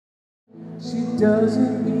She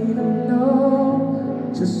doesn't even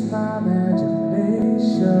know, just my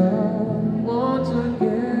imagination once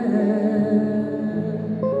again.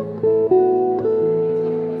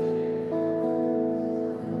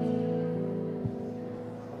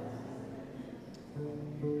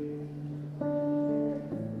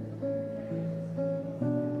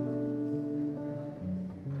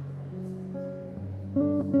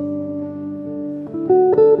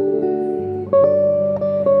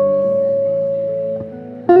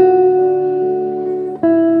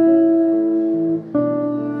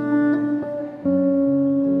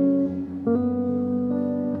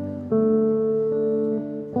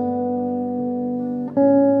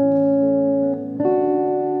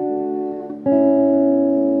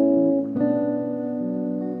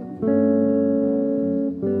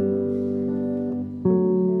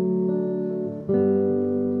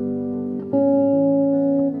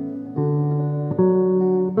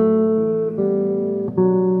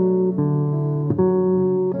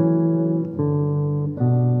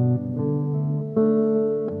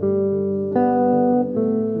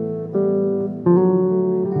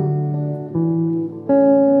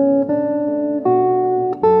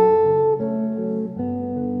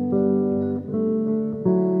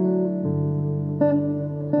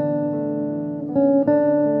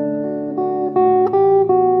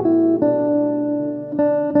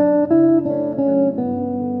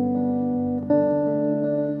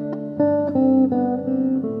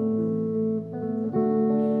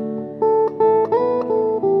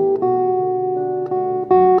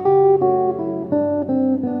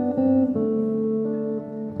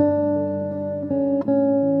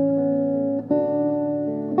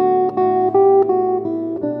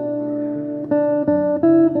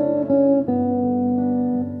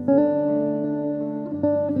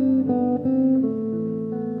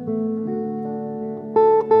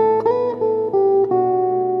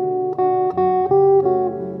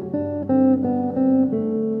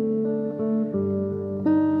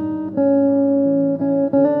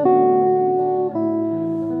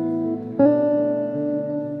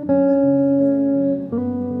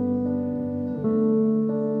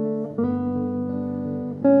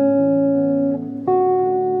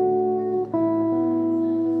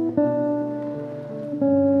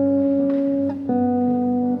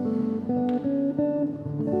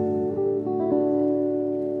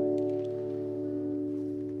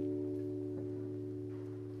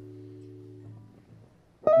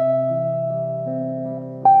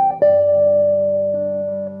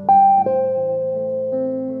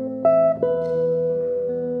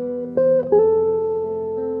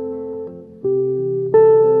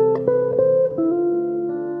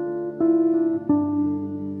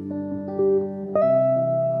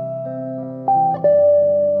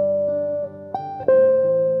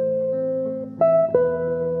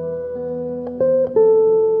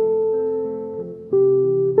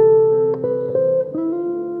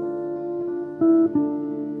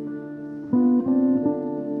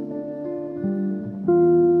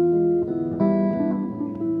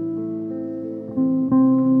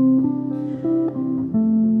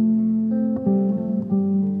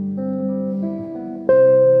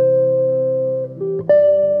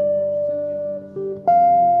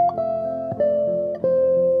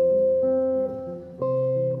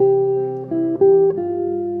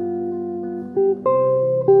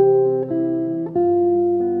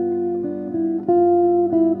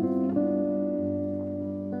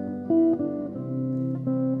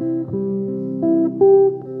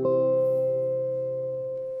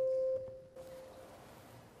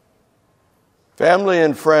 Family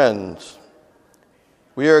and friends,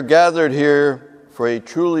 we are gathered here for a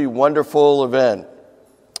truly wonderful event.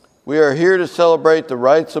 We are here to celebrate the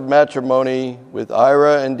rites of matrimony with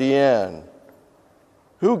Ira and Deanne.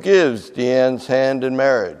 Who gives Deanne's hand in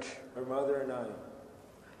marriage? Her mother and I.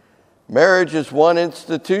 Marriage is one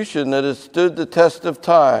institution that has stood the test of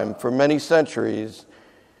time for many centuries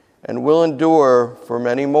and will endure for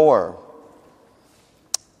many more.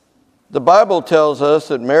 The Bible tells us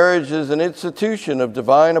that marriage is an institution of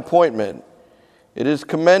divine appointment. It is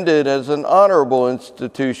commended as an honorable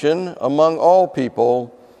institution among all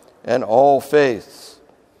people and all faiths.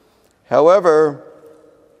 However,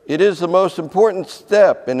 it is the most important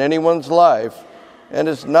step in anyone's life and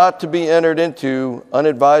is not to be entered into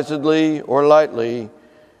unadvisedly or lightly,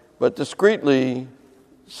 but discreetly,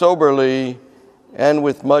 soberly, and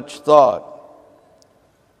with much thought.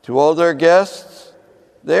 To all their guests,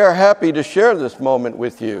 they are happy to share this moment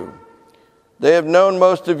with you. They have known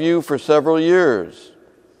most of you for several years.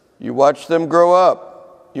 You watched them grow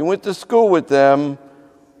up. You went to school with them,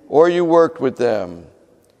 or you worked with them.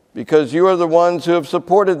 Because you are the ones who have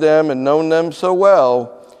supported them and known them so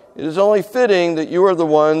well, it is only fitting that you are the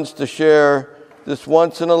ones to share this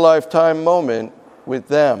once-in-a-lifetime moment with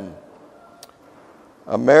them.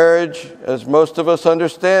 A marriage, as most of us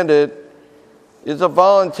understand it, is a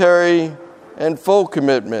voluntary and full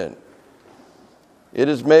commitment. It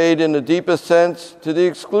is made in the deepest sense to the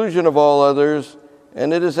exclusion of all others,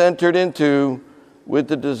 and it is entered into with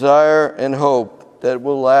the desire and hope that it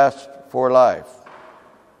will last for life.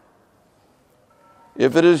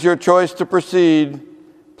 If it is your choice to proceed,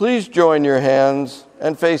 please join your hands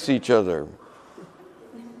and face each other.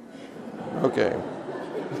 Okay.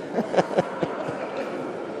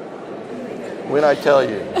 When I tell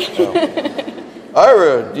you. So.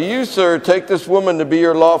 Ira, do you, sir, take this woman to be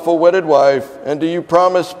your lawful wedded wife, and do you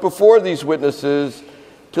promise before these witnesses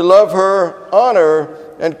to love her, honor,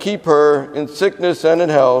 and keep her in sickness and in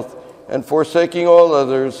health, and forsaking all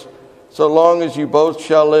others, so long as you both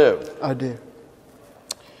shall live? I do.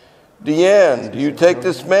 Deanne, do you take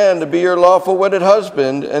this man to be your lawful wedded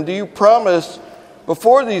husband, and do you promise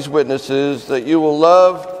before these witnesses that you will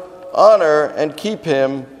love, honor, and keep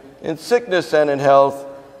him in sickness and in health,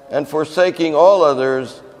 and forsaking all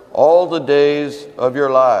others all the days of your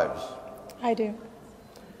lives? I do.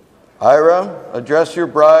 Ira, address your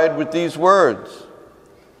bride with these words.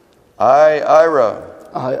 I, Ira,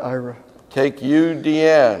 I, Ira, take you,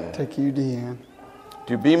 Deanne, take you, Deanne,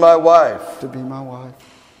 to be my wife. to be my wife.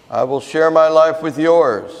 I will share my life with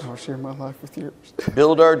yours, I will share my life with yours.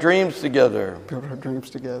 build our dreams together, Build our dreams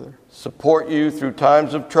together. support you through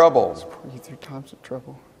times of trouble, Support you through times of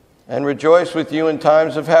trouble. and rejoice with you in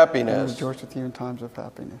times of And happiness. rejoice with you in times of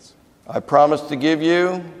happiness. I promise to give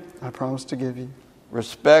you I promise to give you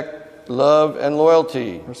respect, love, and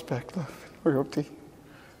loyalty respect, love, and loyalty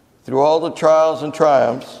through all the trials and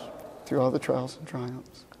triumphs through all the trials and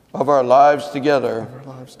triumphs of our lives together. of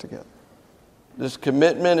our lives together. This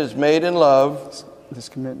commitment is made in love, This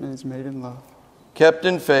commitment is made in love, kept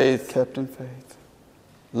in faith, kept in faith,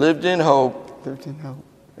 lived in hope, lived in hope,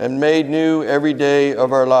 and made new every day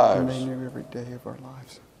of our and lives. made new every day of our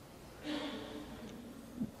lives.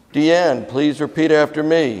 Deanne, please repeat after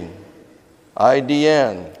me. I,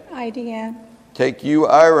 Deanne, I, Deanne, take you,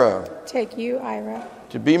 Ira, take you, Ira,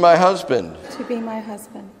 to be my husband. to be my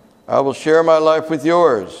husband. I will share my life with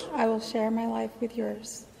yours, I will share my life with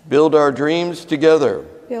yours, build our dreams together,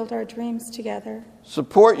 build our dreams together,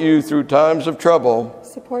 support you through times of trouble,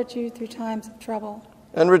 support you through times of trouble,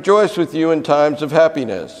 and rejoice with you in times of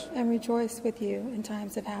happiness. and rejoice with you in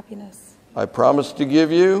times of happiness. I promise to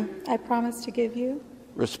give you I promise to give you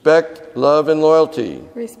respect, love, and loyalty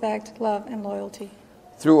respect, love, and loyalty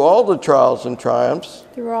through all the trials and triumphs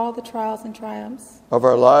through all the trials and triumphs of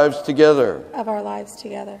our lives together. of our lives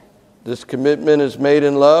together. This commitment is made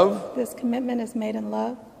in love, This commitment is made in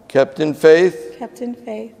love, kept in faith, kept in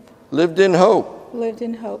faith, lived in hope, lived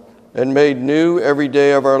in hope, and made new every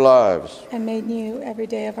day of our lives. and made new every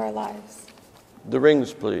day of our lives. The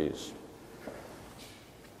rings, please.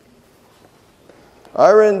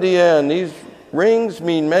 Ira and Deanne, these rings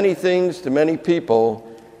mean many things to many people,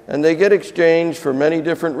 and they get exchanged for many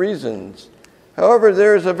different reasons. However,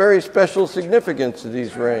 there is a very special significance to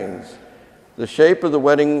these rings. The shape of the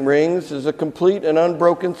wedding rings is a complete and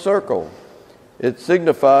unbroken circle. It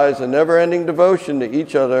signifies a never-ending devotion to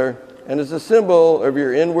each other and is a symbol of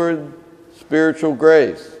your inward spiritual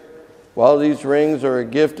grace. While these rings are a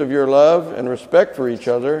gift of your love and respect for each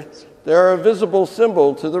other, they are a visible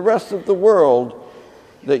symbol to the rest of the world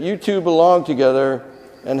that you two belong together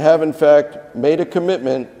and have in fact made a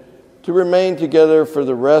commitment to remain together for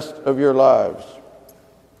the rest of your lives.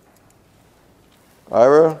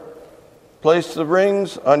 Ira, place the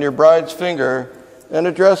rings on your bride's finger and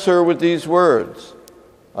address her with these words.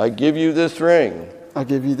 I give you this ring. I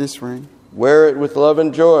give you this ring. Wear it with love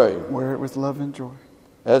and joy. Wear it with love and joy.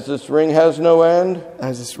 As this ring has no end,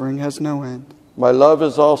 As this ring has no end, my love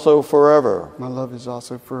is also forever. my love is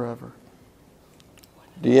also forever.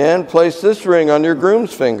 Deanne, place this ring on your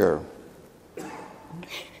groom's finger.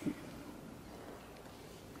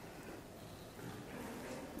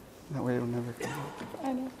 That way it'll never come off.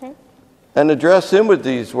 I know, right? And address him with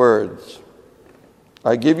these words.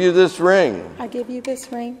 I give you this ring. I give you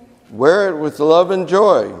this ring. Wear it with love and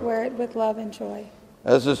joy. Wear it with love and joy.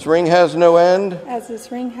 As this ring has no end, As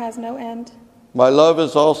this ring has no end, my love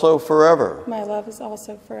is also forever. my love is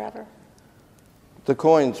also forever. The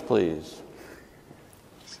coins, please.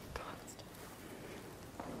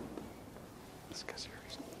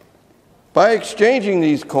 By exchanging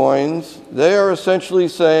these coins, they are essentially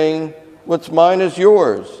saying, what's mine is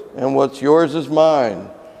yours, and what's yours is mine.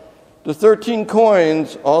 The 13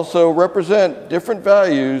 coins also represent different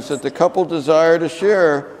values that the couple desire to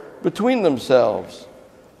share between themselves: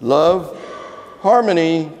 love,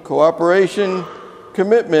 harmony, cooperation,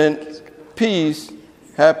 commitment, peace,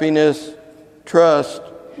 happiness, trust,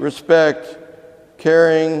 respect,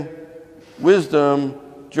 caring, wisdom,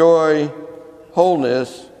 joy,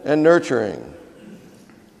 wholeness, and nurturing.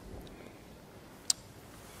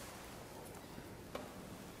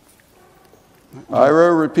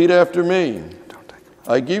 Ira, repeat after me.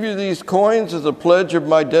 I give you these coins as a pledge of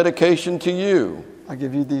my dedication to you. I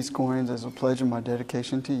give you these coins as a pledge of my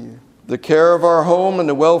dedication to you. The care of our home and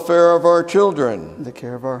the welfare of our children. The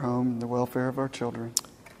care of our home and the welfare of our children.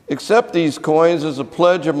 Accept these coins as a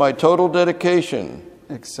pledge of my total dedication.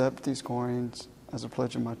 Accept these coins as a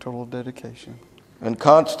pledge of my total dedication. And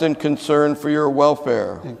constant concern for your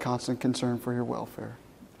welfare. And constant concern for your welfare.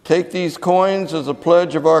 Take these coins as a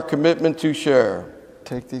pledge of our commitment to share.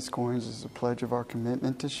 Take these coins as a pledge of our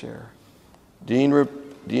commitment to share.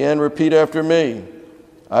 Deanne, repeat after me.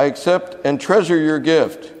 I accept and treasure your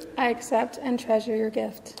gift. I accept and treasure your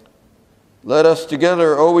gift. Let us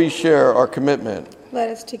together always share our commitment. Let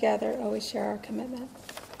us together always share our commitment.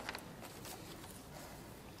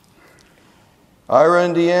 Ira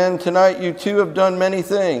and Deanne, tonight you two have done many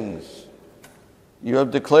things. You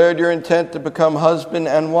have declared your intent to become husband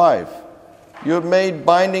and wife. You have made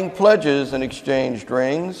binding pledges and exchanged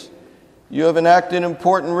rings. You have enacted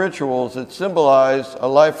important rituals that symbolize a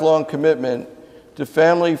lifelong commitment to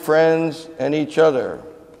family, friends, and each other.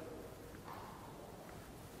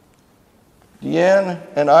 Deanne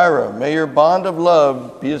and Ira, may your bond of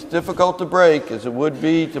love be as difficult to break as it would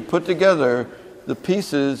be to put together the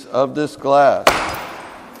pieces of this glass.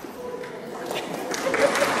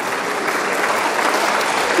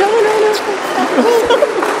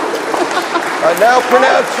 I now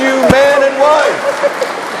pronounce you man and wife.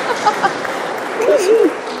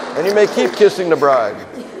 And you may keep kissing the bride.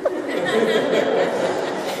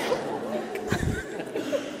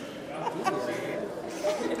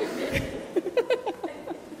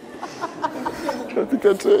 I think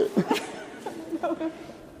that's it.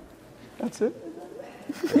 That's it?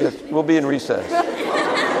 Yes, we'll be in recess.